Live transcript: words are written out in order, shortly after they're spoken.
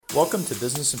Welcome to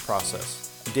Business and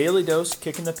Process, a daily dose,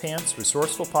 kick in the pants,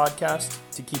 resourceful podcast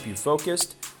to keep you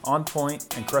focused, on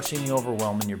point, and crushing the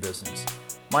overwhelm in your business.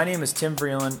 My name is Tim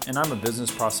Vreeland, and I'm a business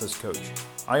process coach.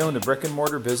 I owned a brick and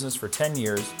mortar business for 10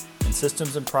 years, and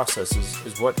systems and processes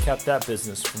is what kept that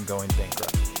business from going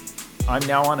bankrupt. I'm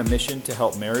now on a mission to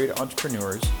help married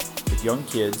entrepreneurs with young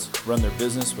kids run their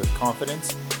business with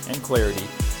confidence and clarity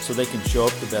so they can show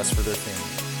up the best for their family.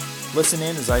 Listen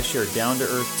in as I share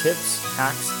down-to-earth tips,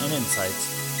 hacks, and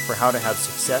insights for how to have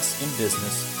success in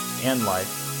business and life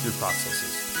through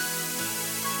processes.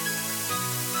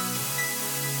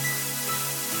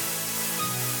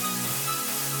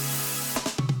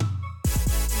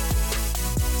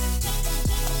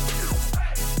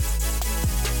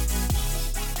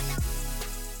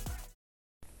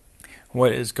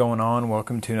 What is going on?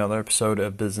 Welcome to another episode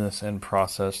of Business and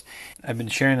Process. I've been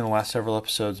sharing in the last several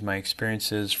episodes my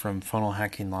experiences from Funnel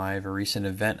Hacking Live, a recent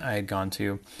event I had gone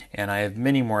to, and I have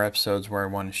many more episodes where I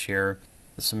want to share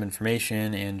some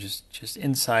information and just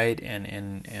insight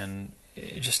and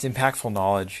just impactful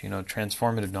knowledge,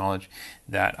 transformative knowledge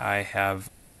that I have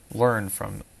learned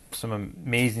from some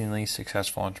amazingly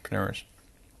successful entrepreneurs.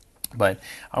 But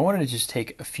I wanted to just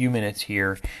take a few minutes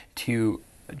here to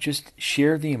just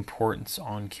share the importance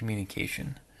on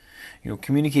communication.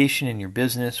 Communication in your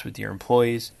business with your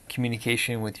employees,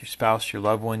 communication with your spouse, your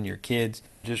loved one, your kids,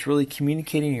 just really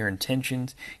communicating your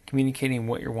intentions, communicating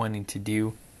what you're wanting to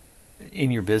do in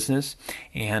your business,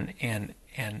 and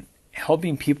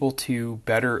helping people to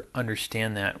better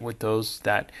understand that with those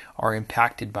that are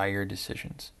impacted by your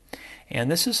decisions.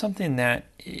 And this is something that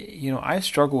I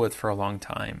struggle with for a long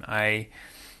time. I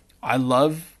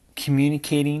love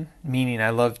communicating, meaning I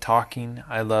love talking,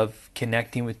 I love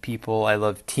connecting with people, I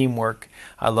love teamwork,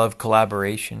 I love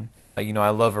collaboration. I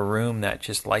love a room that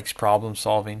just likes problem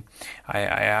solving. I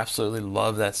absolutely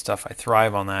love that stuff. I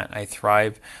thrive on that. I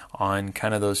thrive on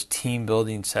kind of those team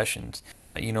building sessions.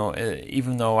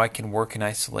 Even though I can work in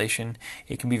isolation,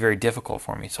 it can be very difficult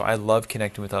for me. So I love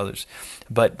connecting with others.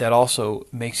 But that also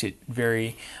makes it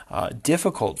very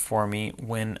difficult for me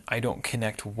when I don't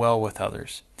connect well with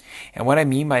others. And what I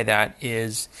mean by that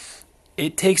is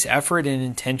it takes effort and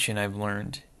intention, I've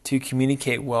learned, to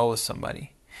communicate well with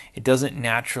somebody. It doesn't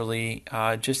naturally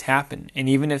just happen. And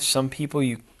even if some people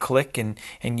you click and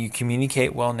you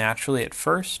communicate well naturally at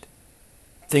first,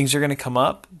 things are going to come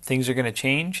up, things are going to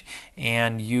change,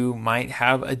 and you might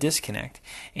have a disconnect.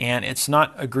 And it's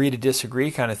not agree to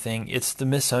disagree kind of thing. It's the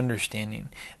misunderstanding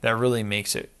that really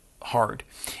makes it hard.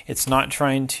 It's not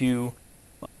trying to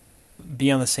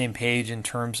be on the same page in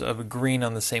terms of agreeing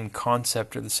on the same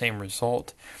concept or the same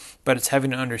result, but it's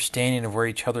having an understanding of where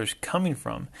each other's coming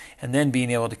from and then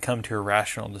being able to come to a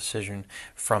rational decision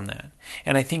from that.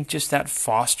 And I think just that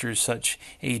fosters such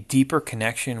a deeper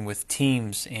connection with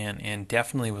teams and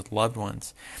definitely with loved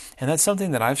ones. And that's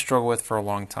something that I've struggled with for a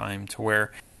long time, to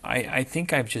where I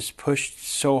think I've just pushed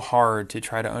so hard to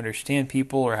try to understand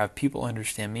people or have people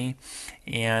understand me,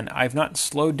 and I've not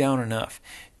slowed down enough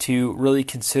to really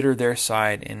consider their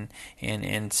side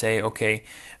and say, okay,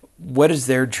 what has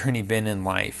their journey been in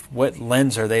life? What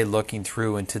lens are they looking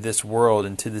through into this world,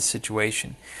 into this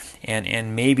situation?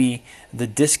 And maybe the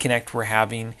disconnect we're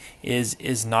having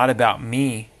is not about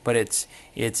me, but it's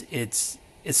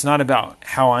not about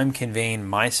how I'm conveying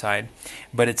my side,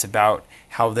 but it's about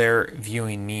how they're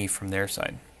viewing me from their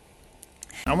side.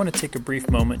 I want to take a brief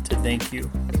moment to thank you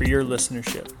for your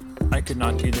listenership. I could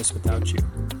not do this without you.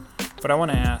 But I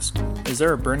want to ask, is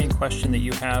there a burning question that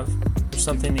you have, or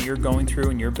something that you're going through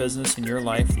in your business, in your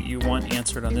life, that you want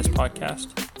answered on this podcast?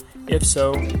 If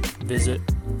so, visit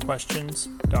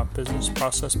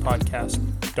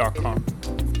questions.businessprocesspodcast.com.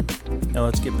 Now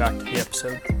let's get back to the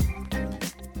episode.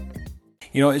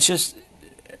 It's just,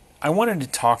 I wanted to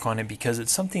talk on it because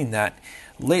it's something that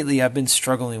lately I've been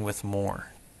struggling with more.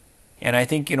 And I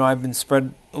think, I've been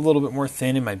spread a little bit more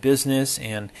thin in my business,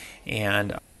 and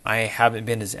I haven't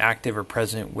been as active or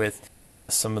present with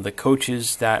some of the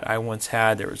coaches that I once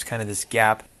had. There was kind of this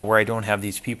gap where I don't have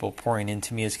these people pouring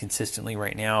into me as consistently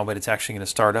right now, but it's actually going to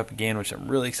start up again, which I'm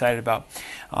really excited about.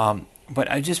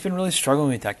 But I've just been really struggling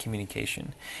with that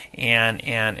communication. And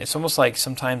it's almost like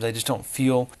sometimes I just don't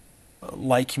feel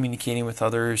like communicating with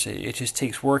others. It just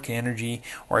takes work and energy,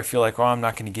 or I feel like, I'm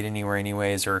not going to get anywhere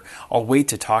anyways, or I'll wait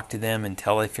to talk to them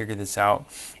until I figure this out.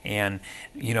 And,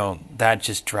 that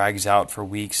just drags out for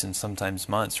weeks and sometimes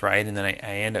months, right? And then I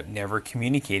end up never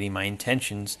communicating my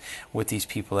intentions with these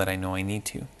people that I know I need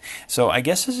to. So I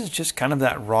guess this is just kind of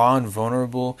that raw and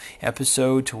vulnerable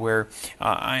episode to where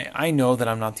I know that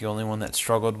I'm not the only one that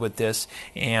struggled with this.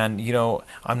 And,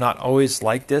 I'm not always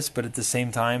like this, but at the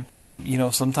same time,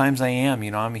 Sometimes I am.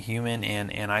 I'm a human,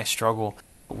 and I struggle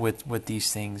with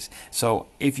these things. So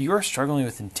if you are struggling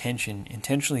with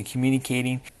intentionally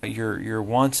communicating your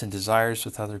wants and desires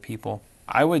with other people,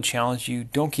 I would challenge you,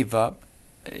 don't give up.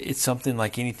 It's something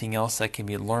like anything else that can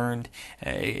be learned.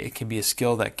 It can be a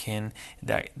skill that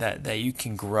you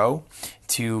can grow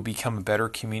to become a better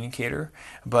communicator.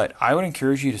 But I would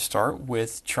encourage you to start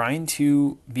with trying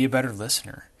to be a better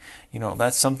listener.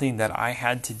 That's something that I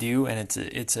had to do, and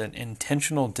it's an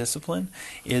intentional discipline,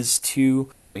 is to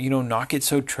not get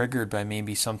so triggered by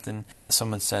maybe something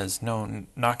someone says. No,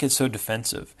 not get so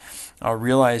defensive. I'll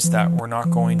realize that we're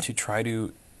not going to try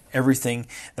to everything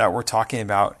that we're talking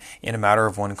about in a matter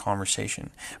of one conversation,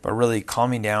 but really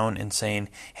calming down and saying,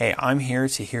 hey, I'm here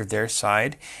to hear their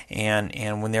side,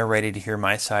 and when they're ready to hear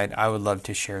my side, I would love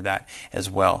to share that as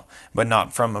well, but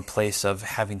not from a place of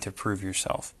having to prove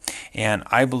yourself. And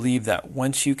I believe that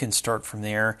once you can start from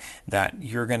there, that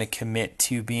you're going to commit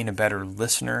to being a better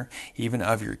listener, even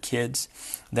of your kids,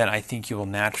 then I think you will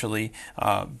naturally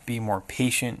be more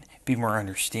patient, be more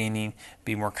understanding,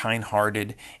 be more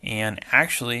kind-hearted, and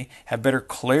actually have better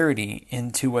clarity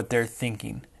into what they're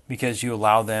thinking, because you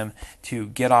allow them to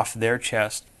get off their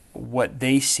chest what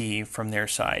they see from their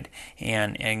side,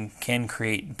 and can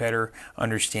create better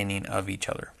understanding of each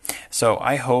other. So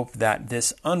I hope that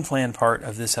this unplanned part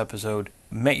of this episode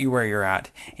met you where you're at,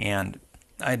 and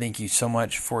I thank you so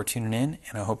much for tuning in,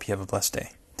 and I hope you have a blessed day.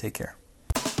 Take care.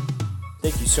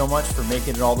 Thank you so much for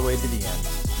making it all the way to the end.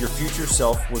 Your future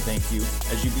self will thank you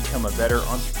as you become a better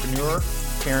entrepreneur,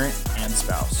 parent, and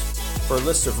spouse. For a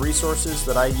list of resources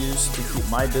that I use to keep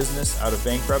my business out of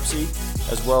bankruptcy,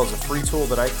 as well as a free tool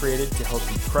that I created to help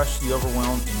you crush the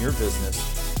overwhelm in your business,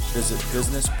 visit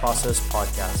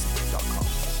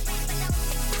businessprocesspodcast.com.